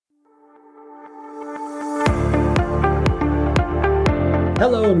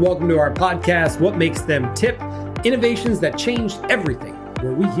Hello and welcome to our podcast, What Makes Them Tip? Innovations that changed everything,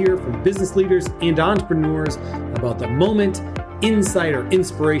 where we hear from business leaders and entrepreneurs about the moment, insight, or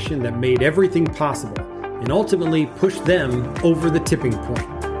inspiration that made everything possible and ultimately pushed them over the tipping point.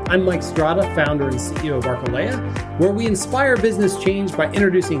 I'm Mike Strada, founder and CEO of Arcalea, where we inspire business change by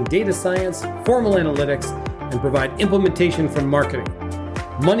introducing data science, formal analytics, and provide implementation from marketing.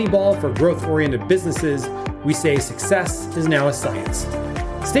 Moneyball for growth-oriented businesses, we say success is now a science.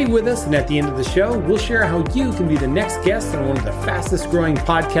 Stay with us, and at the end of the show, we'll share how you can be the next guest on one of the fastest growing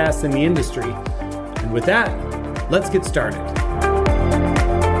podcasts in the industry. And with that, let's get started.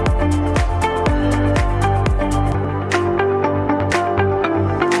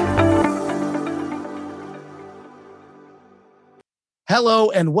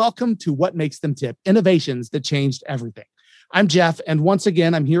 Hello, and welcome to What Makes Them Tip, innovations that changed everything. I'm Jeff, and once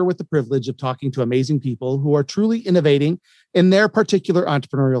again, I'm here with the privilege of talking to amazing people who are truly innovating in their particular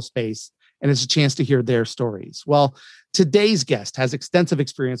entrepreneurial space, and it's a chance to hear their stories. Well, today's guest has extensive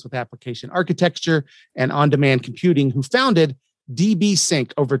experience with application architecture and on-demand computing, who founded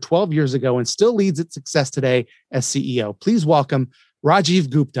DBSync over 12 years ago and still leads its success today as CEO. Please welcome Rajeev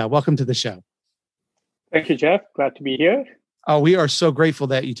Gupta. Welcome to the show. Thank you, Jeff. Glad to be here. Oh, we are so grateful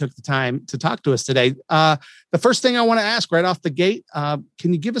that you took the time to talk to us today. The first thing I want to ask right off the gate, can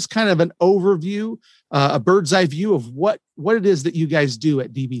you give us kind of an overview, a bird's eye view of what it is that you guys do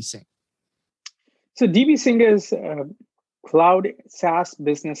at DBSync? So DBSync is a cloud SaaS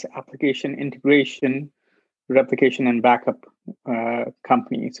business application integration, replication, and backup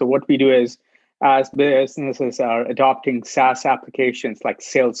company. So what we do is, as businesses are adopting SaaS applications like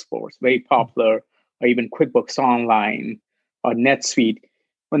Salesforce, very popular, or even QuickBooks Online, or NetSuite,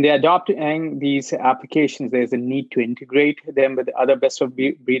 when they're adopting these applications, there's a need to integrate them with other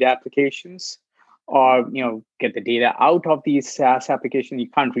best-of-breed applications, or get the data out of these SaaS applications. You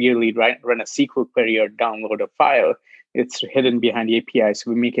can't really run a SQL query or download a file. It's hidden behind the API, so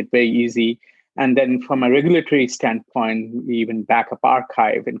we make it very easy. And then from a regulatory standpoint, we even backup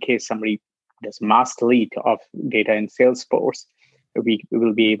archive in case somebody does mass delete of data in Salesforce. We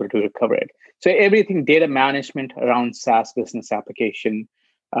will be able to recover it. So everything data management around SaaS business application,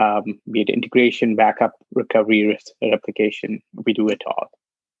 be it integration, backup, recovery, replication, we do it all.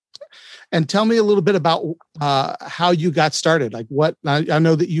 And tell me a little bit about how you got started. Like I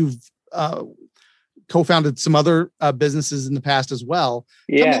know that you've co-founded some other businesses in the past as well.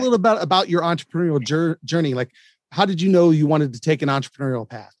 Yeah. Tell me a little bit about your entrepreneurial journey. Like, how did you know you wanted to take an entrepreneurial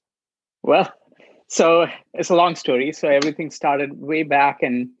path? Well, so it's a long story. So everything started way back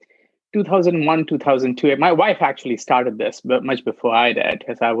in 2001, 2002. My wife actually started this, but much before I did,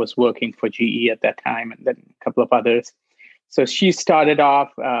 as I was working for GE at that time, and then a couple of others. So she started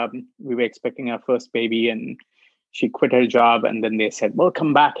off, we were expecting our first baby, and she quit her job. And then they said, well,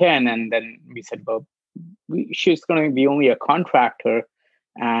 come back in. And then we said, well, she's going to be only a contractor.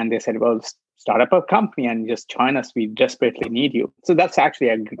 And they said, well, start up a company and just join us. We desperately need you. So that's actually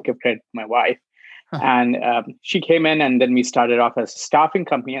a gift credit to my wife. And she came in, and then we started off as a staffing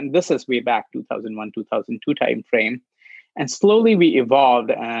company. And this is way back 2001, 2002 timeframe. And slowly we evolved,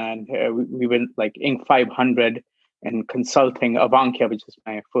 and we went like Inc. 500 in consulting, Avankia, which is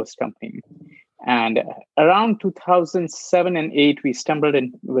my first company. And around 2007 and 8, we stumbled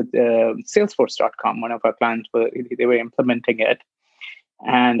in with Salesforce.com. One of our clients, they were implementing it.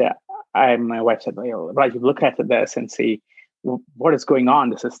 And my wife said, well, Rajeev, look at this and see what is going on.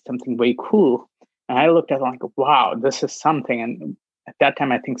 This is something very cool. And I looked at it like, wow, this is something. And at that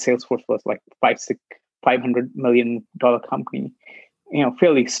time, I think Salesforce was like $500 million company,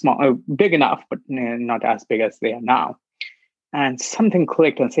 fairly small, big enough, but not as big as they are now. And something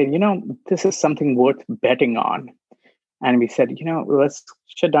clicked and said, this is something worth betting on. And we said, let's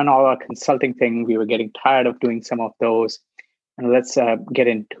shut down all our consulting thing. We were getting tired of doing some of those. And let's get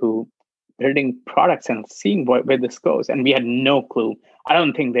into building products and seeing where this goes. And we had no clue. I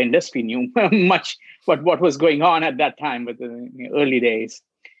don't think the industry knew much what was going on at that time with the early days.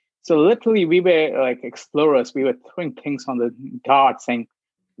 So literally we were like explorers. We were throwing things on the dart, saying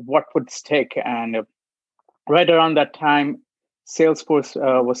what would stick. And right around that time, Salesforce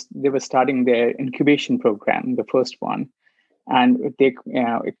they were starting their incubation program, the first one. And they,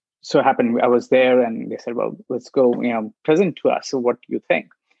 it so happened I was there, and they said, well, let's go, present to us. So what do you think?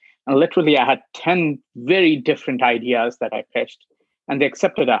 And literally I had 10 very different ideas that I pitched. And they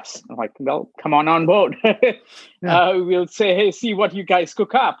accepted us. I'm like, well, come on board. We'll say, hey, see what you guys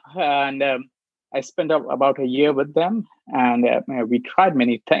cook up. And I spent about a year with them, and we tried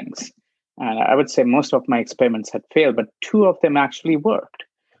many things. And I would say most of my experiments had failed, but 2 of them actually worked,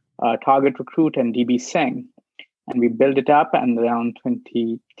 Target Recruit and DBSync. And we built it up, and around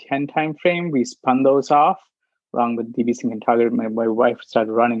 2010 timeframe, we spun those off along with DBSync and Target. My wife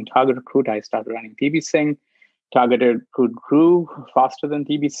started running Target Recruit. I started running DBSync. Target Recruit grew faster than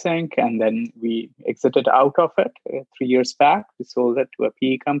DBSync, and then we exited out of it 3 years back. We sold it to a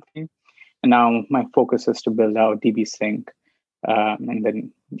PE company. And now my focus is to build out DBSync and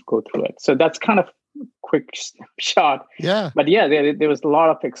then go through it. So that's kind of quick shot. Yeah. But yeah, there was a lot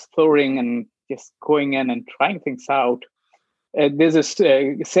of exploring and just going in and trying things out. There's this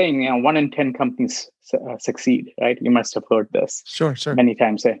saying, 1 in 10 companies succeed, right? You must have heard this Sure. many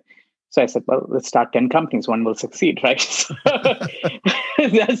times. So I said, well, let's start 10 companies, one will succeed, right? So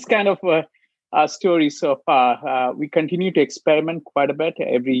that's kind of our story so far. We continue to experiment quite a bit.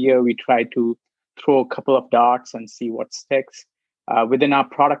 Every year we try to throw a couple of darts and see what sticks. Within our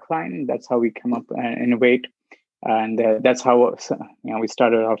product line, that's how we come up and innovate. And that's how we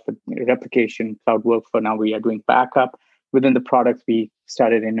started off with replication, cloud workflow. Now we are doing backup. Within the product, we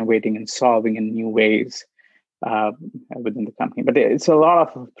started innovating and solving in new ways within the company. But it's a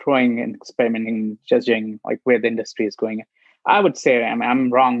lot of throwing and experimenting, judging like where the industry is going. I would say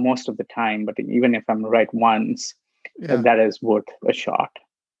I'm wrong most of the time, but even if I'm right once, that is worth a shot.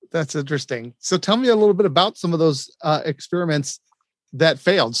 That's interesting. So tell me a little bit about some of those experiments that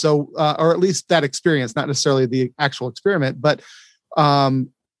failed. So, or at least that experience, not necessarily the actual experiment, but I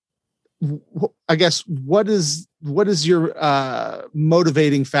guess what is your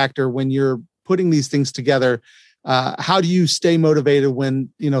motivating factor when you're putting these things together? How do you stay motivated when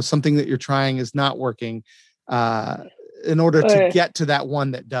something that you're trying is not working in order to get to that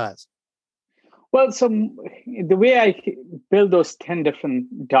one that does? Well, so the way I built those 10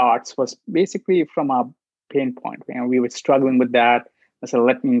 different darts was basically from our pain point. We were struggling with that. I said,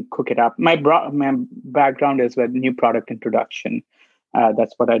 let me cook it up. My background is with new product introduction.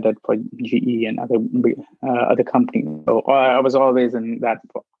 That's what I did for GE and other companies. So I was always in that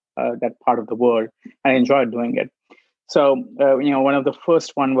part of the world. I enjoyed doing it. So one of the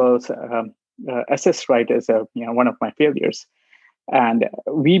first one was Assist Right is one of my failures. And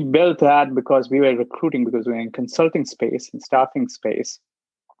we built that because we were recruiting, because we were in consulting space and staffing space.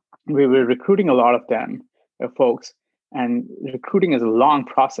 We were recruiting a lot of them, folks. And recruiting is a long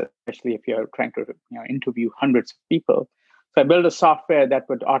process, especially if you're trying to interview hundreds of people. So I built a software that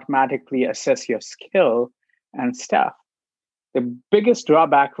would automatically assess your skill and stuff. The biggest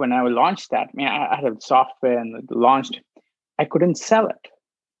drawback when I launched that, I had a software and it launched, I couldn't sell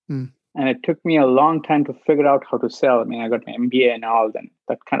it. And it took me a long time to figure out how to sell. I got my MBA and all, then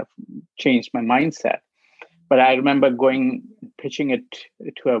that kind of changed my mindset. But I remember pitching it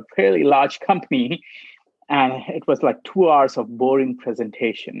to a fairly large company. And it was like 2 hours of boring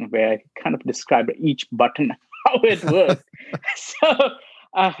presentation where I kind of described each button, how it worked. So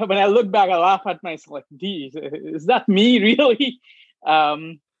when I look back, I laugh at myself like, geez, is that me really?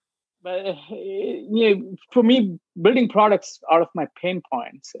 But for me, building products out of my pain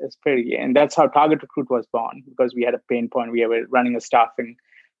points is and that's how Target Recruit was born, because we had a pain point. We were running a staffing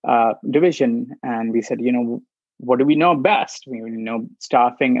division, and we said, what do we know best? We know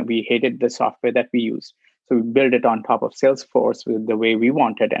staffing, and we hated the software that we used. So we built it on top of Salesforce with the way we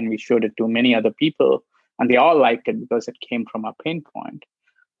wanted, and we showed it to many other people, and they all liked it because it came from a pain point.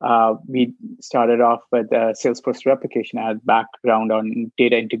 We started off with Salesforce replication. I had background on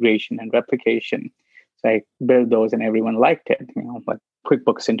data integration and replication. So I built those and everyone liked it. Like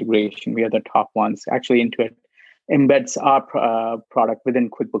QuickBooks integration, we are the top ones. Actually, Intuit embeds our product within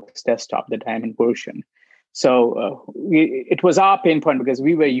QuickBooks Desktop, the Diamond version. So it was our pain point because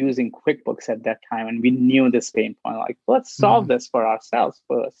we were using QuickBooks at that time and we knew this pain point. Like, let's solve this for ourselves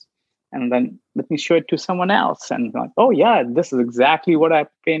first. And then let me show it to someone else. And like, oh yeah, this is exactly what I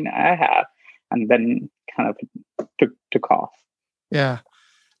have. And then kind of took off. Yeah.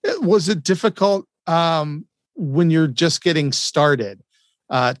 Was it difficult when you're just getting started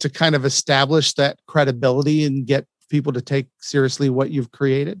to kind of establish that credibility and get people to take seriously what you've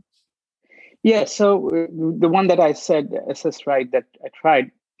created? Yeah. So the one that I said, Assist Right, that I tried,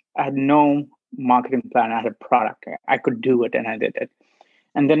 I had no marketing plan. I had a product. I could do it and I did it.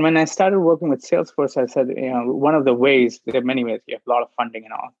 And then when I started working with Salesforce, I said, one of the ways, there are many ways, you have a lot of funding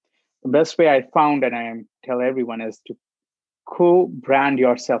and all. The best way I found, and I tell everyone, is to co-brand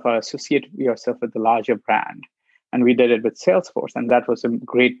yourself or associate yourself with the larger brand. And we did it with Salesforce. And that was a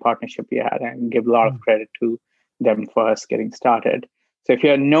great partnership we had. And give a lot of credit to them for us getting started. So if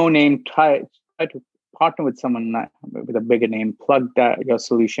you're a no name, try to partner with someone with a bigger name, plug your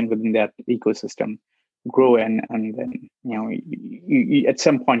solution within that ecosystem, grow in, and then you, at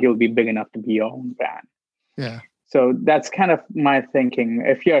some point you'll be big enough to be your own brand. Yeah. So that's kind of my thinking.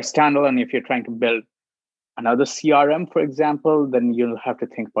 If you're a standalone, if you're trying to build another CRM, for example, then you'll have to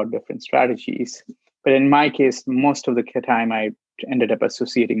think about different strategies. But in my case, most of the time I ended up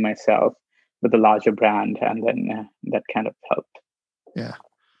associating myself with a larger brand, and then that kind of helped. Yeah.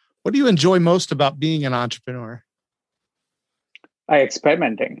 What do you enjoy most about being an entrepreneur?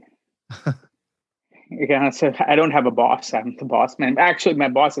 Experimenting. So I don't have a boss. I'm the boss man. Actually, my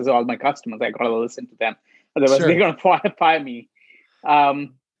boss is all my customers. I got to listen to them. Otherwise, they're going to fire me.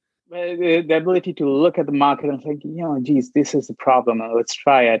 The ability to look at the market and think, geez, this is the problem. Let's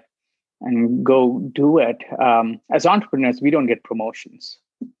try it and go do it. As entrepreneurs, we don't get promotions,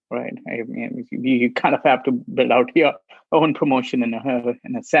 right? You kind of have to build out your own promotion in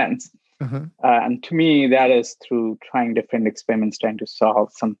a sense. Uh-huh. And to me, that is through trying different experiments, trying to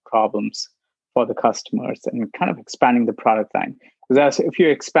solve some problems for the customers and kind of expanding the product line. Because if you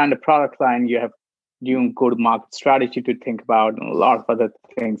expand a product line, you have go-to-market strategy to think about, and a lot of other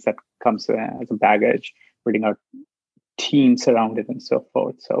things that comes as a baggage, building out teams around it and so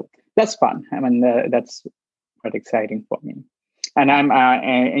forth. So that's fun. I mean, that's quite exciting for me. And I'm an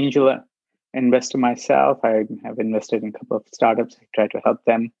angel investor myself. I have invested in a couple of startups. I try to help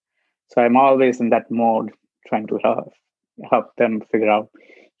them. So I'm always in that mode, trying to help them figure out,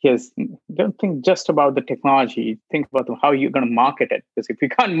 don't think just about the technology. Think about how you're going to market it. Because if you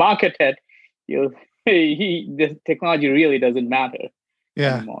can't market it, the technology really doesn't matter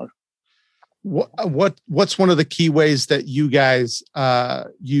anymore. What's one of the key ways that you guys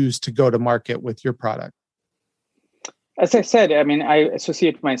use to go to market with your product? As I said, I mean, I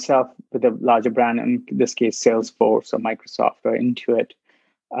associate myself with a larger brand, in this case, Salesforce or Microsoft or Intuit.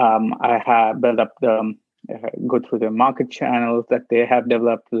 I have built up go through the market channels that they have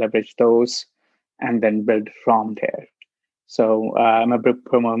developed, leverage those, and then build from there. So I'm a big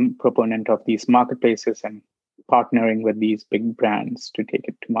proponent of these marketplaces and partnering with these big brands to take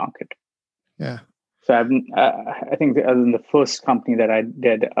it to market. Yeah. So I think other than the first company that I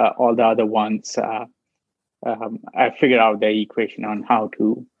did, all the other ones, I figured out the equation on how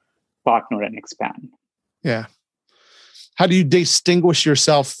to partner and expand. Yeah. How do you distinguish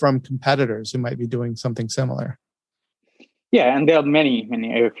yourself from competitors who might be doing something similar? Yeah, and there are many.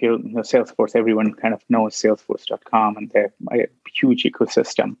 If you know Salesforce, everyone kind of knows Salesforce.com, and they're a huge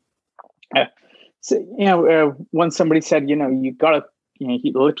ecosystem. Once somebody said, you gotta,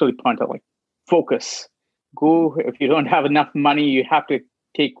 he literally pointed like, focus. Go. If you don't have enough money, you have to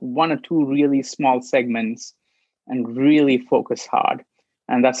take one or two really small segments and really focus hard.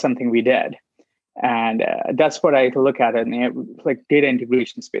 And that's something we did. And that's what I look at it. And like data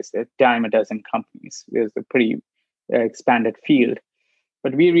integration space, there's a dime a dozen companies. There's a pretty expanded field.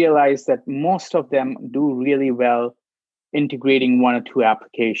 But we realized that most of them do really well integrating one or two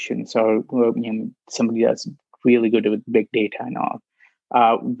applications, or somebody that's really good with big data and all.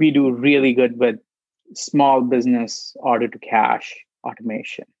 We do really good with small business order to cash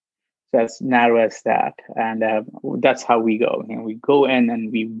automation. So as narrow as that. And that's how we go. We go in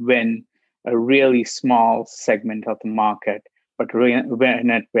and we win a really small segment of the market, but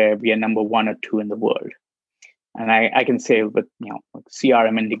win it where we are number one or two in the world. And I can say with like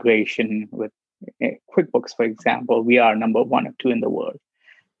CRM integration with QuickBooks, for example, we are number one or two in the world.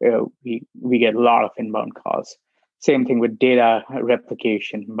 We get a lot of inbound calls. Same thing with data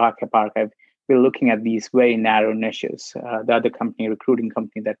replication, backup archive. We're looking at these very narrow niches. The other company, recruiting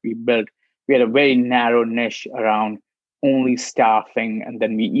company that we built, we had a very narrow niche around only staffing, and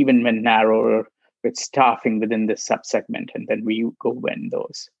then we even went narrower with staffing within this subsegment, and then we go win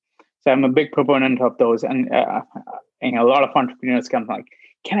those. So I'm a big proponent of those, and a lot of entrepreneurs come like,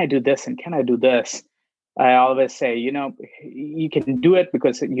 "Can I do this and can I do this?" I always say, you can do it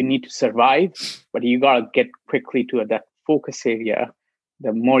because you need to survive, but you got to get quickly to that focus area.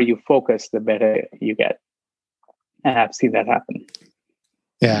 The more you focus, the better you get. And I've seen that happen.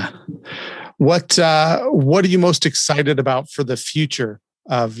 Yeah. What are you most excited about for the future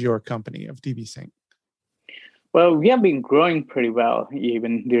of your company, of DBSync? Well, we have been growing pretty well,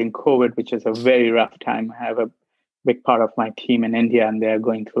 even during COVID, which is a very rough time. I have a big part of my team in India, and they're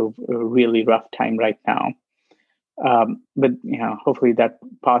going through a really rough time right now. But hopefully that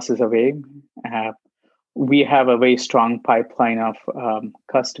passes away. We have a very strong pipeline of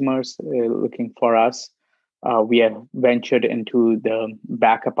customers looking for us. We have ventured into the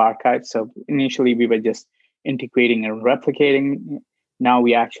backup archive. So initially we were just integrating and replicating. Now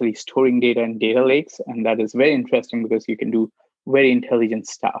we're actually storing data in data lakes. And that is very interesting because you can do very intelligent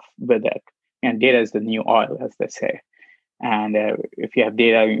stuff with it. And data is the new oil, as they say. And if you have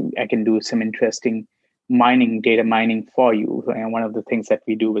data, I can do some interesting data mining for you. And one of the things that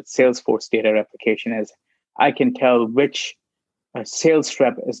we do with Salesforce data replication is I can tell which sales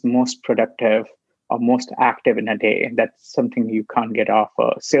rep is most productive are most active in a day. That's something you can't get off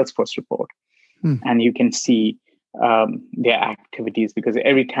a Salesforce report. And you can see their activities, because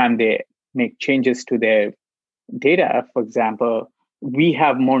every time they make changes to their data, for example, we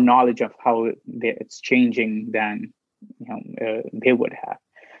have more knowledge of how it's changing than they would have.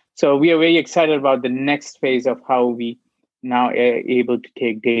 So we are very excited about the next phase of how we now are able to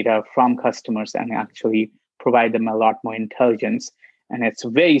take data from customers and actually provide them a lot more intelligence. And it's a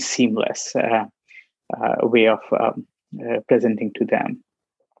very seamless way of presenting to them.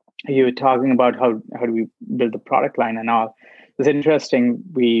 You were talking about how do we build the product line and all. It's interesting.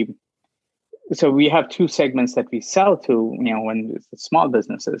 We have two segments that we sell to, when it's the small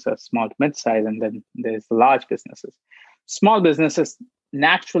businesses, small to mid-size, and then there's the large businesses. Small businesses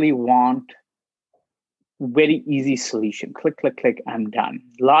naturally want very easy solution. Click, click, click, I'm done.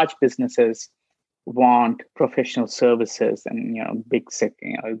 Large businesses want professional services and, big sick,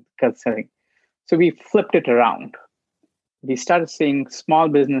 consulting. So we flipped it around. We started seeing small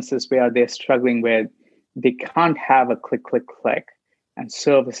businesses where they're struggling, where they can't have a click, click, click and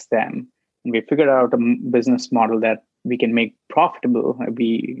service them. And we figured out a business model that we can make profitable,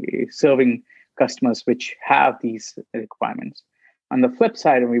 be serving customers which have these requirements. On the flip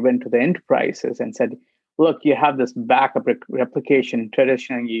side, we went to the enterprises and said, look, you have this backup replication.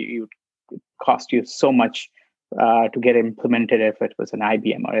 Traditionally, it cost you so much to get implemented if it was an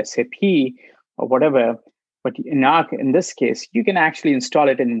IBM or SAP or whatever. But in this case, you can actually install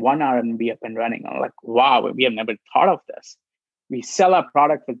it in 1 hour and be up and running. I'm like, wow, we have never thought of this. We sell a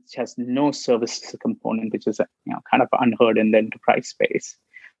product which has no service component, which is kind of unheard in the enterprise space.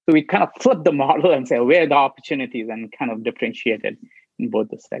 So we kind of flip the model and say, where are the opportunities, and kind of differentiate it in both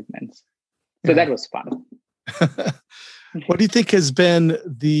the segments. So that was fun. What do you think has been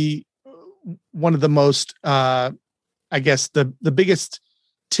one of the most, the biggest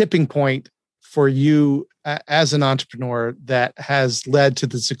tipping point for you as an entrepreneur that has led to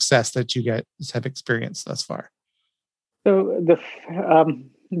the success that you guys have experienced thus far? So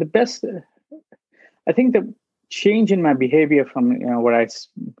the best, I think the change in my behavior from where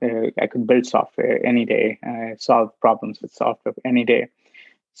I could build software any day, solve problems with software any day.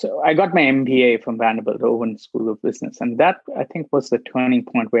 So I got my MBA from Vanderbilt Owen School of Business, and that I think was the turning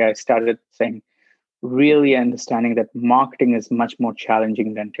point where I started saying, really understanding that marketing is much more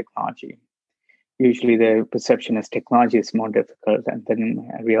challenging than technology. Usually the perception is technology is more difficult, and then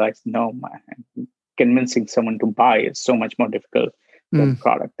I realized no, convincing someone to buy is so much more difficult than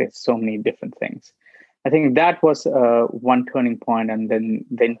product. There's so many different things. I think that was one turning point, and then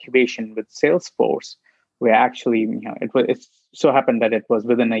the incubation with Salesforce, where actually it so happened that it was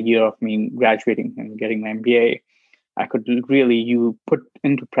within a year of me graduating and getting my MBA. I could really put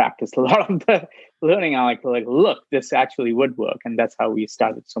into practice a lot of the learning. I like, look, this actually would work, and that's how we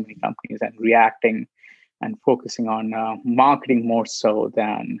started so many companies and reacting and focusing on marketing more so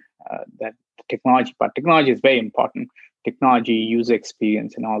than that technology. But technology is very important. Technology, user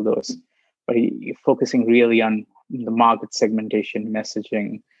experience, and all those. But focusing really on the market segmentation,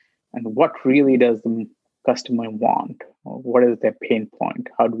 messaging, and what really does the customer want? What is their pain point?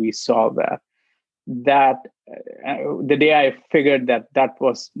 How do we solve that? The day I figured that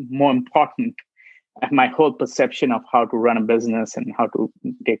was more important, my whole perception of how to run a business and how to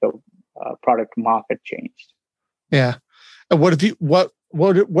take a product to market changed. Yeah. And what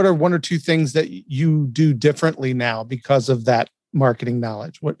are one or two things that you do differently now because of that marketing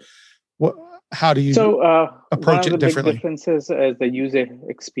knowledge? How do you approach it differently? One of the big differences is the user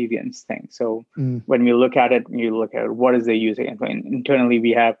experience thing. So when we look at it, you look at what is the user. Internally,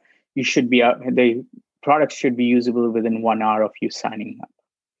 the product should be usable within 1 hour of you signing up.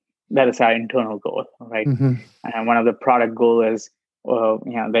 That is our internal goal, right? Mm-hmm. And one of the product goal is,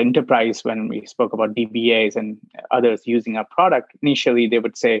 the enterprise, when we spoke about DBAs and others using our product, initially they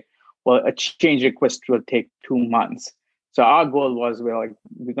would say, well, a change request will take 2 months. So our goal was, we're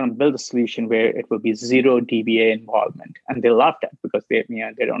going to build a solution where it will be 0 DBA involvement. And they loved that because they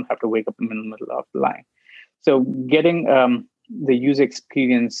don't have to wake up in the middle of the line. So getting the user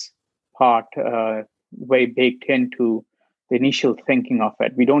experience part very baked into the initial thinking of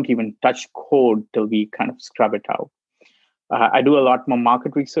it. We don't even touch code till we kind of scrub it out. I do a lot more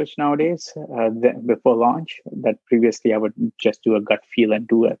market research nowadays before launch. That previously I would just do a gut feel and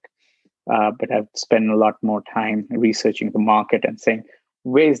do it. But I've spent a lot more time researching the market and saying,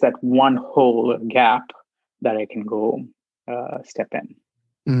 where's that one hole or gap that I can go step in?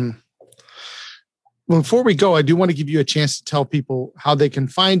 Mm. Well, before we go, I do want to give you a chance to tell people how they can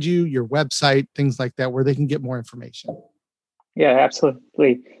find you, your website, things like that, where they can get more information. Yeah,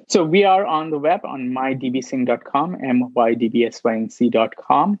 absolutely. So we are on the web on mydbsync.com,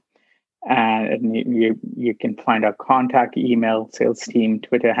 mydbsync.com. And you can find our contact email, sales team,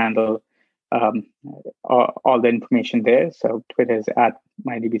 Twitter handle, all the information there. So Twitter is at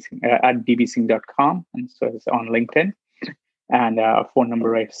DBSync.com, and so it's on LinkedIn, and our phone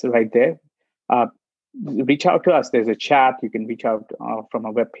number is right there. Reach out to us. There's a chat. You can reach out from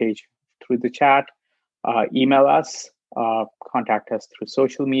our webpage through the chat. Email us. Contact us through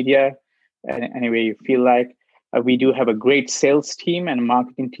social media. Any way you feel like. We do have a great sales team and a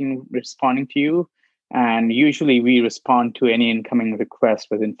marketing team responding to you. And usually we respond to any incoming request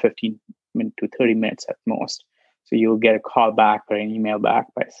within 15 to 30 minutes at most. So you'll get a call back or an email back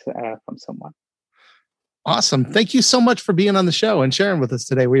from someone. Awesome. Thank you so much for being on the show and sharing with us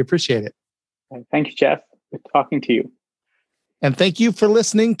today. We appreciate it. Thank you, Jeff. Good talking to you. And thank you for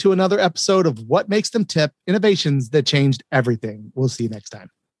listening to another episode of What Makes Them Tip, Innovations That Changed Everything. We'll see you next time.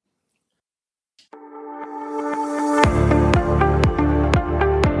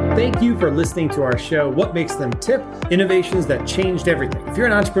 Thank you for listening to our show, What Makes Them Tip, Innovations That Changed Everything. If you're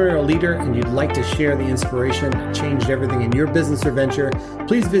an entrepreneurial leader and you'd like to share the inspiration that changed everything in your business or venture,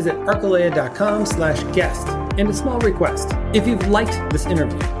 please visit arkalea.com/guest. And a small request, if you've liked this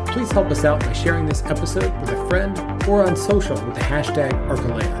interview, please help us out by sharing this episode with a friend or on social with the hashtag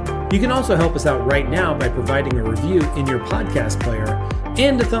Arkalea. You can also help us out right now by providing a review in your podcast player,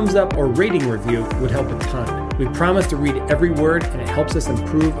 and a thumbs up or rating review would help a ton. We promise to read every word, and it helps us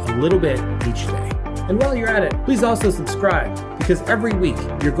improve a little bit each day. And while you're at it, please also subscribe, because every week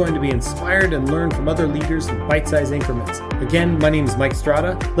you're going to be inspired and learn from other leaders in bite-sized increments. Again, my name is Mike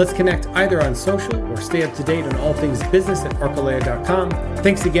Strada. Let's connect either on social or stay up to date on all things business at arkalea.com.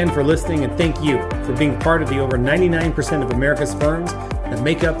 Thanks again for listening, and thank you for being part of the over 99% of America's firms that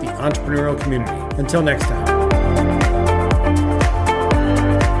make up the entrepreneurial community. Until next time.